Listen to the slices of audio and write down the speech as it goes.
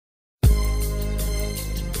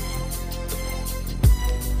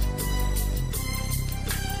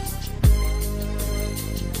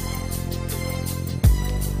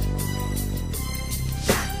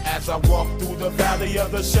I walk through the valley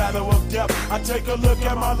of the shadow of death, I take a look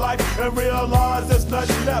at my life and realize there's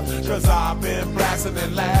nothing left. Cause I've been blasting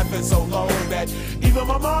and laughing so long that even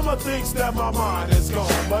my mama thinks that my mind is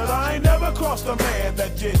gone. But I ain't never crossed a man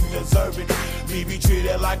that didn't deserve it. Me be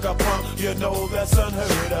treated like a punk, you know that's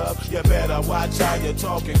unheard of. You better watch how you're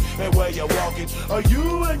talking and where you're walking, or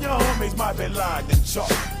you and your homies might be lined in chalk.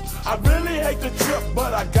 I really hate the trip,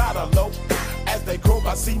 but I gotta low. As they croak,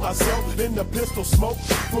 I see myself in the pistol smoke.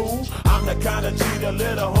 Fool, I'm the kind of G the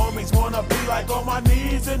little homies wanna be like, on my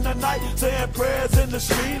knees in the night, saying prayers in the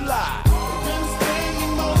street light. Been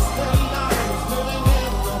spending most of their lives living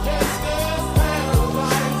in the gangster's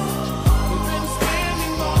paradise. We've been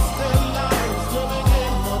spending most of their lives living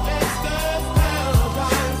in the gangster's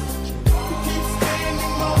paradise. We keep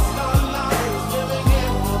spending most of our lives living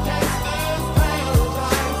in the gangster's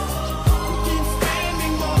paradise. We keep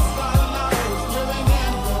spending most of our lives living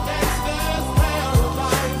in the gangster's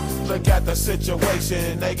paradise. Look at the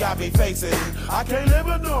situation they got me facing. I can't live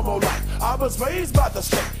a normal life. I was raised by the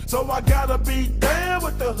state, so I gotta be down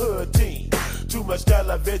with the hood team. Too much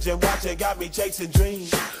television watching got me chasing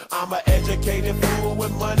dreams. I'm an educated fool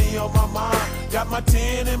with money on my mind. Got my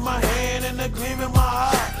tin in my hand and a gleam in my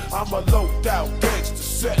eye. I'm a loped out gangster,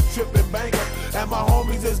 set tripping banker, and my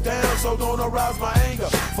homies is down, so don't arouse my anger.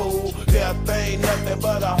 Fool, death ain't nothing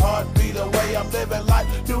but a heartbeat away. I'm living life,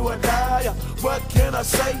 do or die. What can I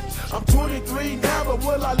say? I'm 23 now, but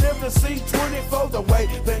will I live to see 24? The way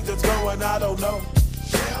things is going, I don't know.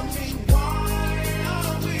 Tell me why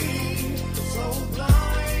are we so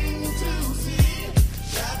blind to see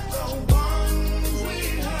that the ones we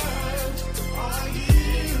hurt are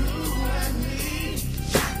you and me?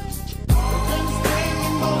 We've been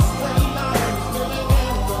spending most of our lives living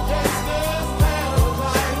in the gangster's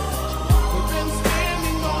paradise. We've been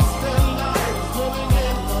spending most of our lives living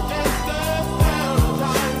in the gangster's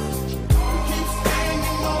paradise. We keep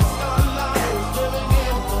spending most of our lives living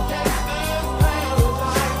in the gangster's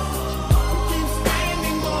paradise. We keep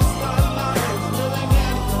spending most of our lives living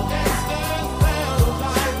in the gangster's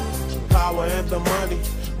paradise. Power and the money,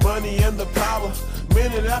 money and the power.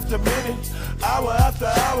 Minute after minute, hour after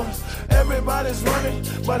hour, everybody's running,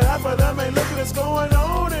 but half of them ain't looking what's going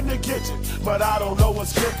on in the kitchen. But I don't know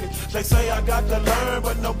what's cooking. They say I got to learn,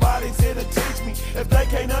 but nobody's here to teach me. If they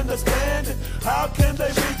can't understand it, how can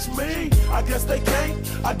they reach me? I guess they can't,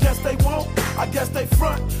 I guess they won't, I guess they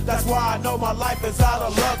front. That's why I know my life is out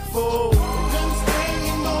of luck, fool. We've been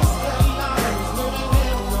spending most